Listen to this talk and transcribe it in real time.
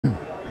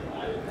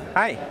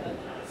Hi.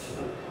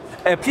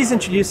 Please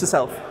introduce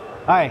yourself.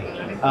 Hi,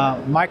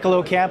 Michael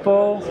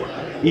Ocampo,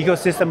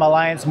 Ecosystem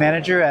Alliance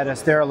Manager at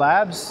Astera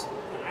Labs.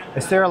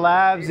 Astera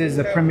Labs is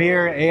a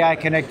premier AI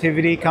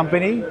connectivity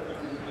company.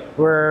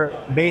 We're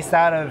based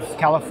out of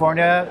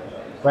California,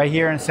 right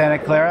here in Santa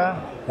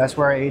Clara. That's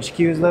where our HQ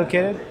is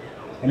located.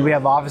 And we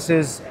have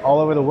offices all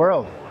over the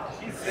world.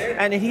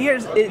 And here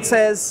it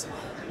says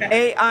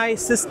AI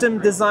system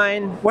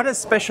design. What is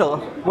special?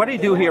 What do you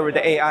do here with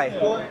the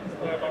AI?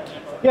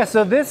 Yeah,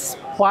 so this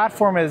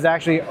platform is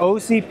actually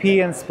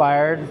OCP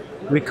inspired.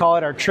 We call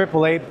it our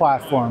AAA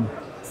platform.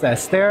 It's the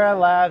Astera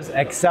Labs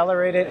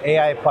Accelerated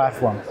AI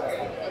Platform.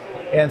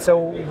 And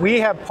so we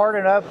have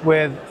partnered up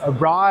with a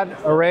broad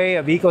array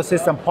of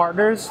ecosystem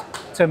partners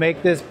to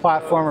make this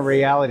platform a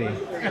reality.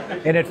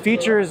 And it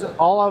features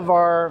all of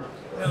our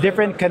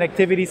different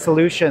connectivity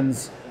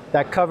solutions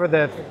that cover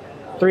the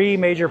three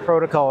major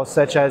protocols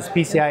such as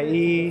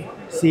PCIe,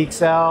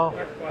 CXL,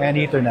 and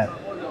Ethernet.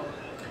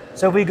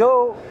 So if we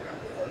go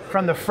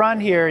from the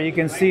front here, you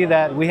can see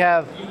that we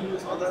have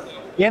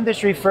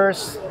industry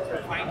first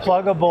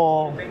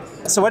pluggable.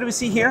 So what do we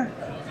see here?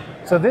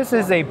 So this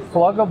is a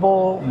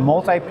pluggable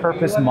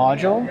multi-purpose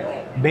module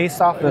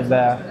based off of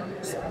the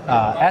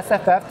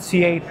SFF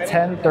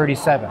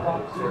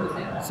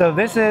TA1037. So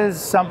this is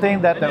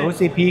something that the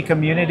OCP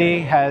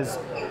community has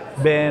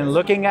been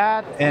looking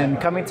at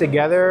and coming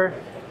together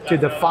to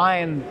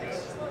define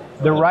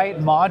the right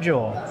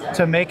module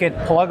to make it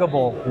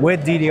pluggable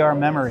with DDR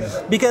memory.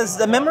 Because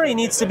the memory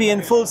needs to be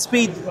in full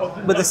speed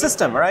with the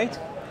system, right?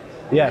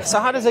 Yes. So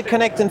how does it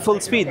connect in full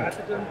speed?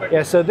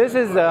 Yeah, so this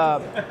is a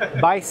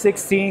by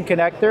 16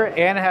 connector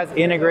and it has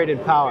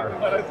integrated power.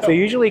 So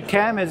usually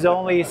CAM is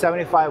only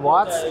 75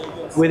 watts.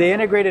 With the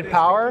integrated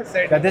power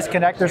that this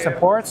connector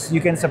supports, you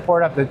can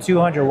support up to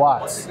 200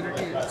 watts.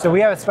 So we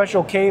have a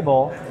special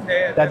cable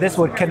that this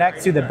would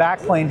connect to the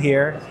backplane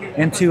here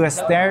into a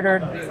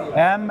standard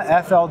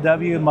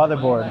MFLW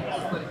motherboard.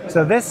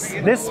 So this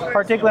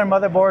particular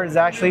motherboard is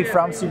actually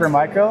from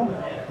Supermicro.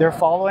 They're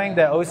following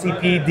the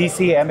OCP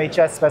DC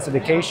MHS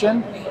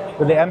specification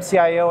with the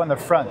MCIO on the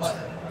front.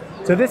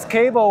 So this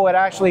cable would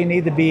actually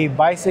need to be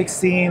by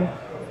 16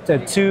 to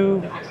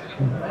 2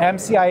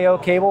 MCIO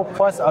cable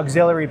plus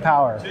auxiliary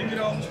power.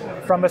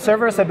 From a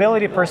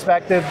serviceability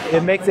perspective,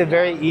 it makes it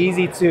very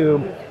easy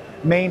to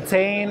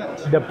maintain,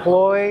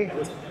 deploy,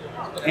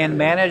 and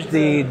manage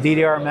the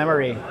DDR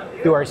memory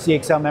through our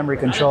CXL memory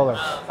controller.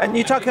 And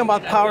you're talking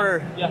about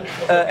power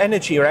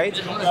energy, right?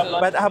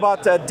 But how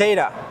about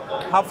data?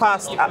 How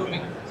fast?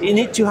 You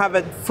need to have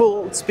a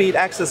full speed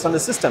access on the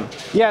system.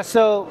 Yeah,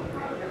 so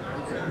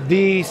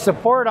the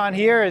support on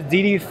here is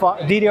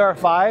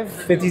DDR5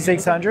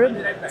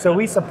 5600. So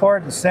we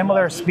support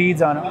similar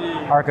speeds on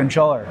our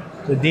controller,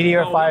 the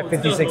DDR5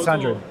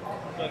 5600.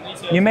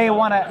 You may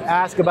want to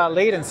ask about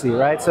latency,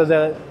 right? So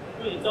the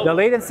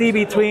latency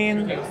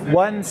between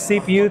one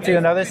CPU to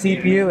another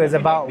CPU is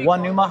about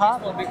 1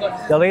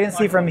 numahop. The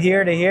latency from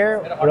here to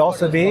here would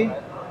also be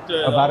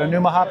about a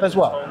numahop as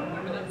well.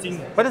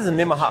 What is a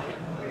numahop?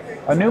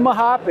 A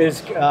numahop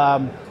is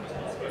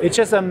it's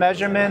just a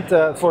measurement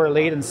for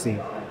latency.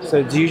 So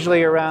it's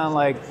usually around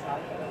like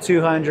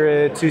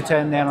 200,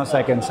 210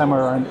 nanoseconds,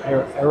 somewhere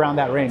around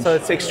that range. So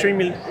it's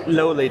extremely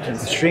low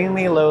latency.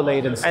 Extremely low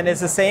latency. And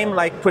it's the same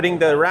like putting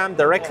the RAM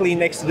directly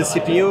next to the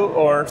CPU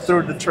or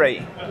through the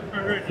tray?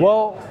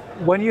 Well,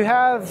 when you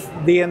have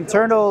the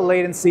internal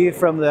latency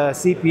from the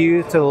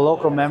CPU to the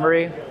local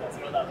memory,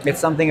 it's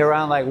something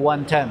around like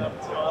 110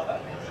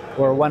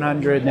 or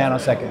 100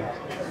 nanoseconds.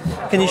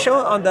 Can you show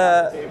on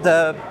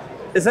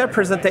is there a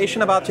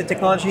presentation about your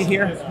technology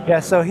here? Yeah,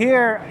 so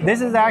here, this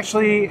is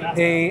actually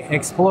a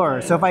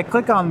Explorer. So if I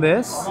click on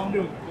this,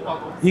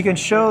 you can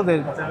show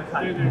the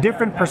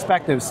different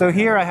perspectives. So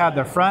here I have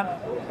the front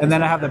and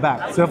then I have the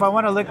back. So if I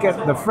want to look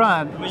at the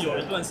front,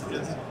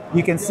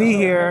 you can see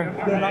here,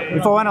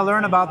 if I want to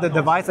learn about the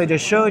device I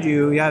just showed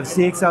you, you have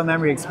CXL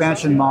memory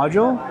expansion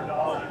module.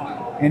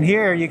 And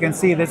here you can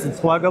see this is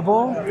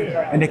pluggable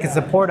and it can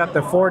support up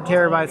to 4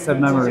 terabytes of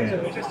memory.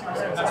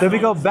 So if we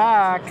go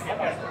back,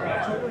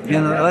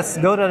 and let's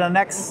go to the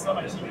next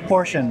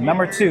portion,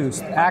 number 2,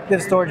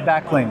 active storage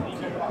backplane.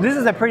 This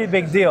is a pretty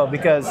big deal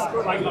because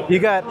you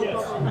got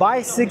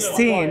by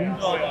 16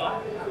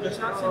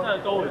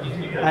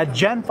 at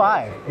Gen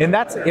 5. And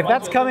if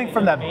that's coming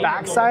from the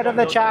backside of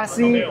the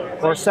chassis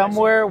or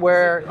somewhere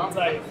where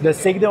the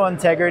signal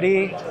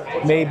integrity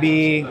may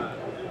be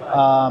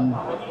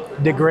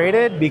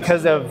degraded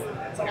because of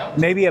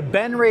maybe a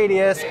bend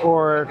radius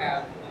or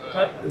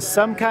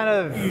some kind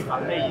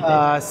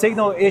of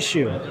signal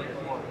issue.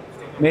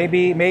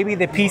 Maybe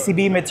the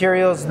PCB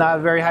material is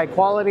not very high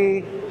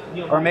quality,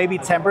 or maybe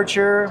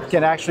temperature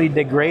can actually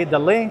degrade the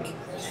link.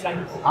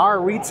 Our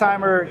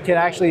retimer can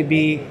actually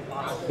be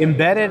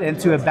embedded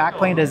into a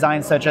backplane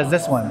design such as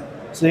this one.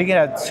 So you can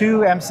have 2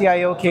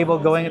 MCIO cable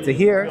going into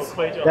here.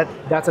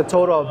 That's a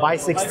total of by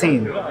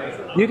 16.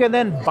 You can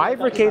then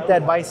bifurcate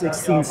that by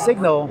 16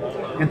 signal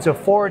into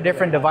 4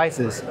 different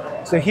devices.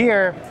 So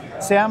here,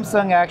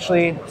 Samsung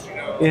actually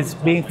is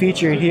being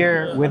featured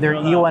here with their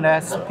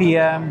E1S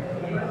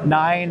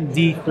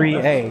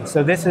PM9D3A.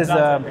 So this is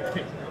a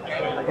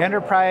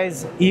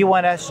enterprise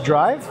E1S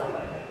drive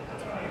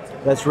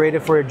that's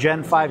rated for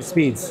Gen 5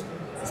 speeds.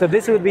 So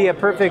this would be a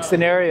perfect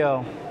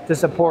scenario to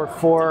support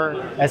 4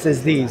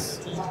 SSDs.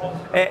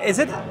 Is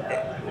it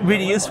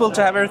really useful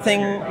to have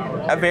everything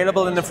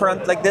available in the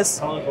front like this?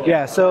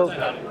 Yeah, so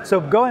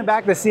going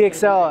back to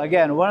CXL,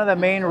 again, one of the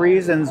main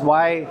reasons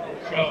why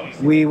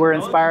we were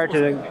inspired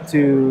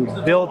to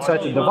build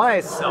such a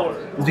device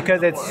is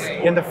because it's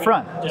in the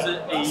front.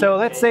 So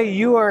let's say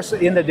you are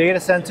in the data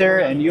center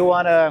and you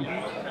want to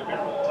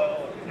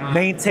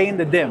maintain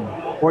the DIMM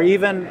or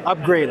even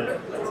upgrade it,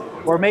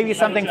 or maybe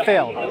something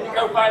failed.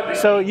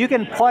 So you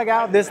can plug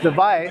out this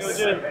device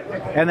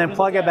and then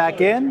plug it back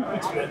in,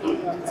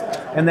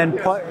 and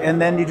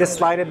then you just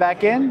slide it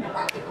back in,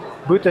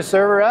 boot the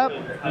server up,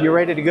 you're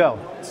ready to go.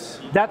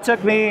 That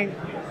took me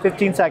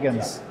 15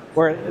 seconds.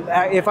 Or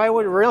if I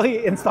were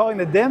really installing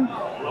the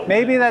DIMM,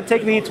 maybe that'd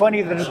take me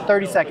 20 to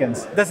 30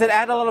 seconds. Does it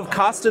add a lot of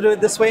cost to do it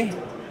this way?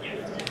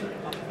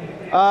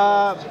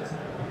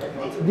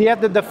 You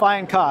have to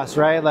define cost,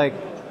 right? Like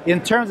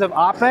in terms of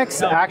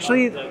OpEx,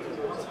 actually,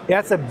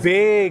 that's a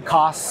big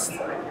cost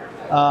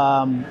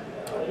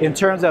in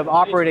terms of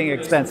operating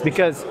expense,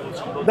 because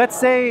let's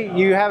say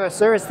you have a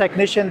service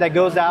technician that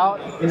goes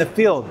out in the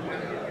field.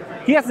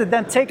 He has to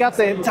then take out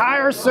the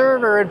entire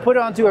server and put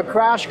it onto a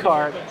crash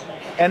cart,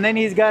 and then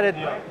he's got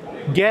to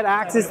get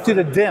access to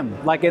the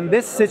DIMM. Like in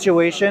this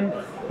situation,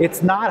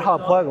 it's not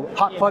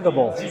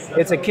hot-pluggable.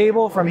 It's a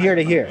cable from here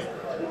to here.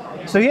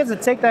 So he has to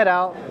take that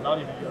out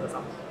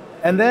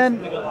and then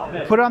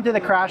put it onto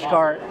the crash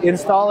cart,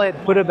 install it,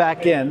 put it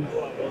back in.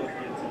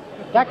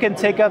 That can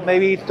take up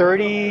maybe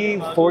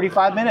 30,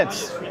 45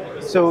 minutes.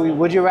 So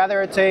would you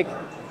rather it take,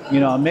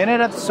 a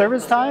minute of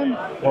service time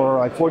or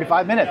like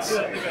 45 minutes?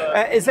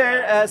 Is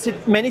there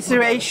many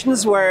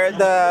situations where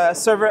the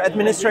server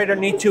administrator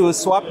need to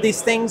swap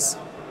these things?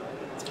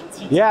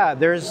 Yeah,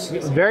 there's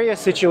various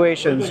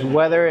situations,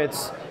 whether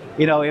it's,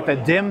 if a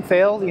DIMM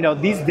failed,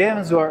 these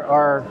DIMMs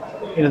are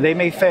they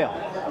may fail.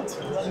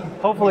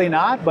 Hopefully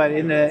not, but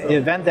in the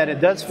event that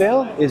it does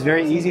fail, it's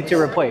very easy to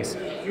replace.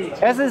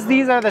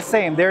 SSDs are the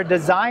same. They're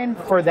designed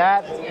for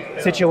that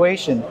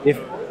situation. If,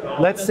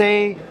 let's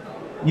say,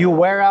 you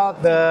wear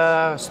out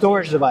the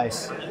storage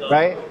device,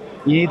 right?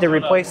 You need to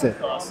replace it.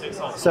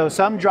 So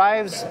some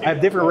drives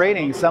have different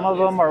ratings. Some of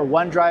them are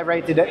 1 drive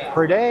write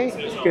per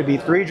day, could be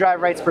 3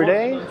 drive writes per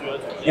day,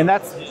 and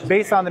that's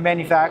based on the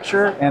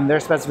manufacturer and their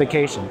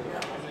specification.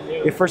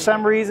 If for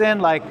some reason,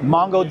 like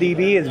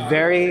MongoDB is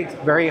very,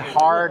 very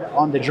hard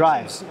on the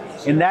drives,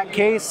 in that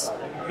case,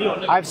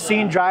 I've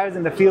seen drives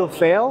in the field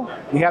fail.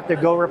 You have to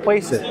go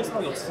replace it.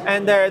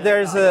 And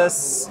there's a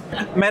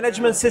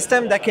management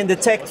system that can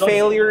detect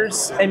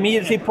failures,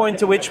 immediately point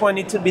to which one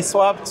needs to be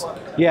swapped.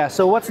 Yeah,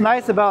 so what's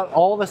nice about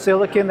all the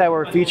silicon that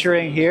we're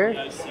featuring here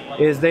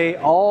is they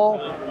all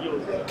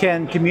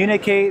can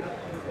communicate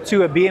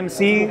to a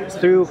BMC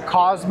through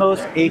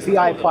Cosmos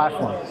API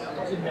platform.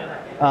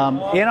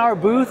 In our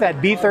booth at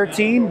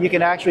B13, you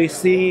can actually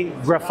see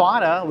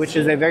Grafana, which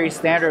is a very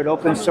standard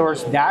open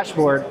source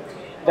dashboard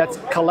that's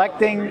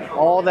collecting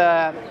all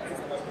the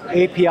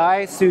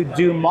APIs to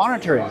do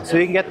monitoring. So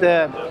you can get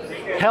the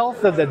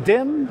health of the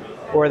DIMM,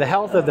 or the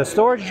health of the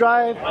storage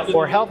drive,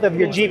 or health of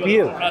your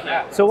GPU.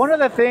 So one of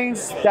the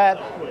things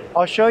that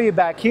I'll show you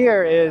back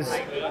here is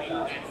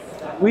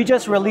we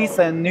just released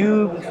a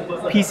new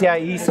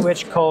PCIe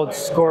switch called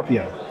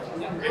Scorpio.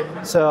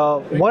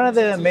 So one of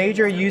the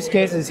major use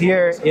cases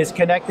here is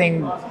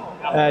connecting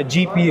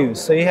GPUs.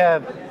 So you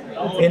have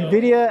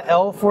NVIDIA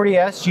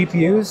L40S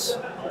GPUs,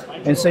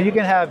 and so you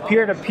can have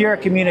peer-to-peer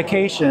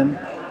communication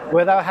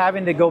without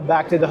having to go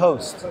back to the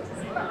host.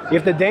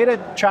 If the data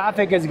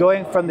traffic is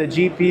going from the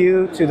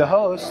GPU to the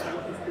host,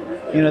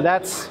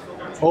 that's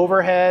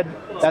overhead,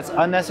 that's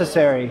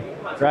unnecessary,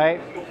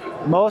 right?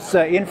 Most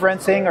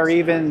inferencing or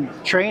even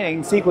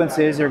training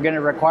sequences are going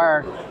to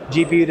require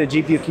GPU to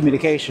GPU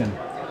communication.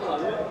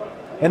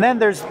 And then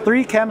there's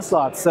 3 CHEM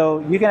slots, so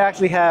you can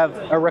actually have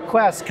a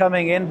request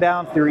coming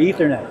inbound through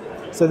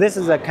Ethernet. So this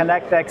is a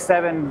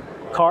ConnectX-7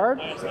 card.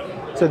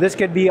 So this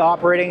could be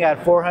operating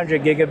at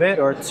 400 gigabit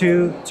or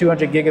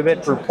 200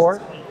 gigabit per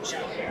port.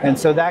 And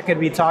so that could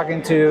be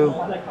talking to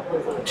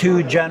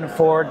 2 Gen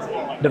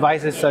 4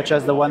 devices such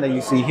as the one that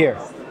you see here.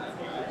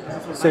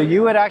 So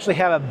you would actually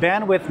have a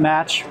bandwidth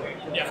match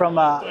from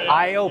an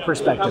I/O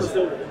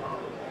perspective,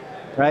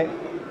 right?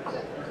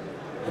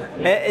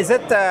 Is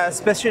it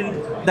special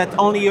that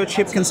only your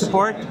chip can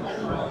support?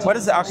 What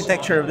is the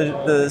architecture of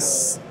the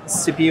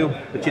CPU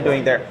that you're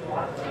doing there?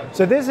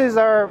 So this is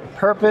our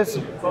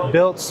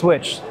purpose-built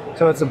switch.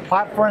 So it's a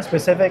platform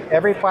specific.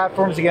 Every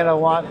platform is going to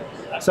want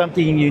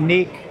something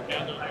unique.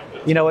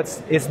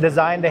 It's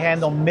designed to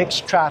handle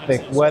mixed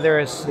traffic, whether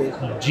it's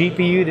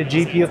GPU to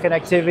GPU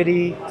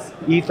connectivity,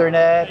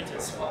 Ethernet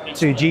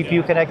to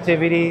GPU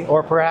connectivity,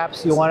 or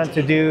perhaps you wanted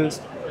to do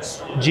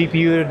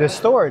GPU to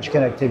storage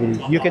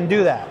connectivity. You can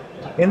do that.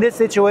 In this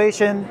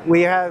situation,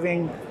 we're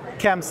having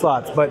CHEM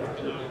slots, but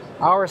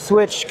our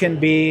switch can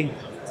be,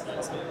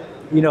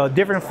 you know,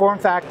 different form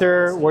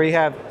factor where you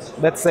have,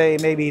 let's say,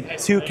 maybe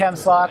 2 chem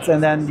slots,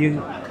 and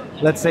then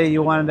let's say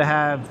you wanted to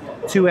have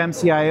 2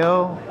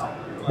 MCIO.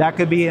 That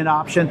could be an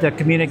option to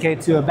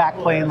communicate to a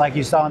backplane like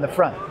you saw in the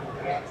front.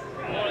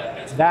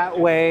 That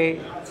way,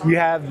 you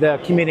have the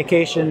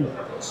communication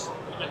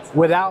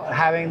without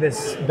having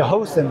the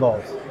host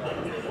involved.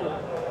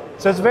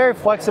 So it's very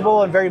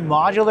flexible and very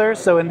modular.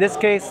 So in this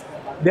case,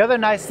 the other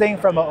nice thing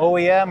from an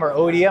OEM or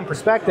ODM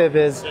perspective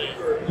is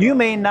you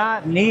may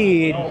not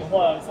need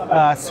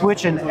a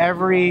switch in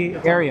every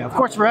area. Of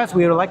course, for us,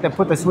 we would like to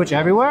put the switch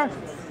everywhere,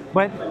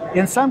 but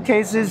in some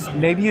cases,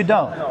 maybe you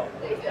don't.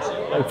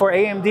 For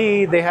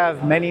AMD, they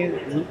have many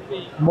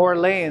more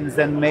lanes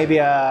than maybe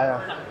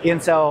a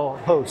Intel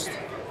host.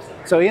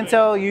 So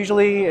Intel,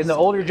 usually in the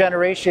older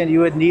generation, you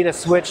would need a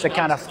switch to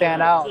kind of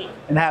stand out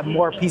and have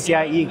more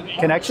PCIe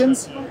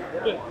connections.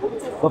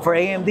 But for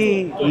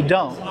AMD, you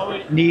don't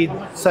need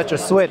such a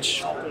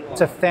switch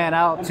to fan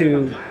out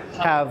to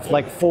have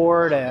like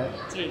 4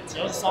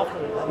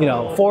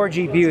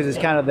 GPUs is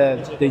kind of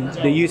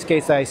the use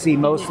case I see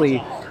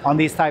mostly on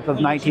these type of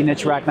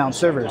 19-inch rack mount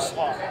servers.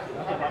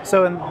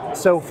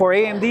 So for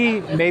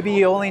AMD, maybe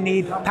you only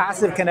need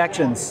passive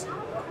connections,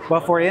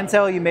 but for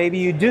Intel, maybe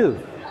you do,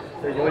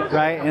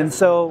 right? And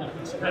so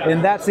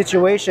in that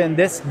situation,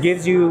 this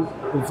gives you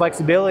the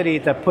flexibility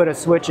to put a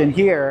switch in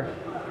here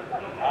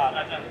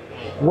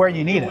where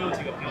you need it.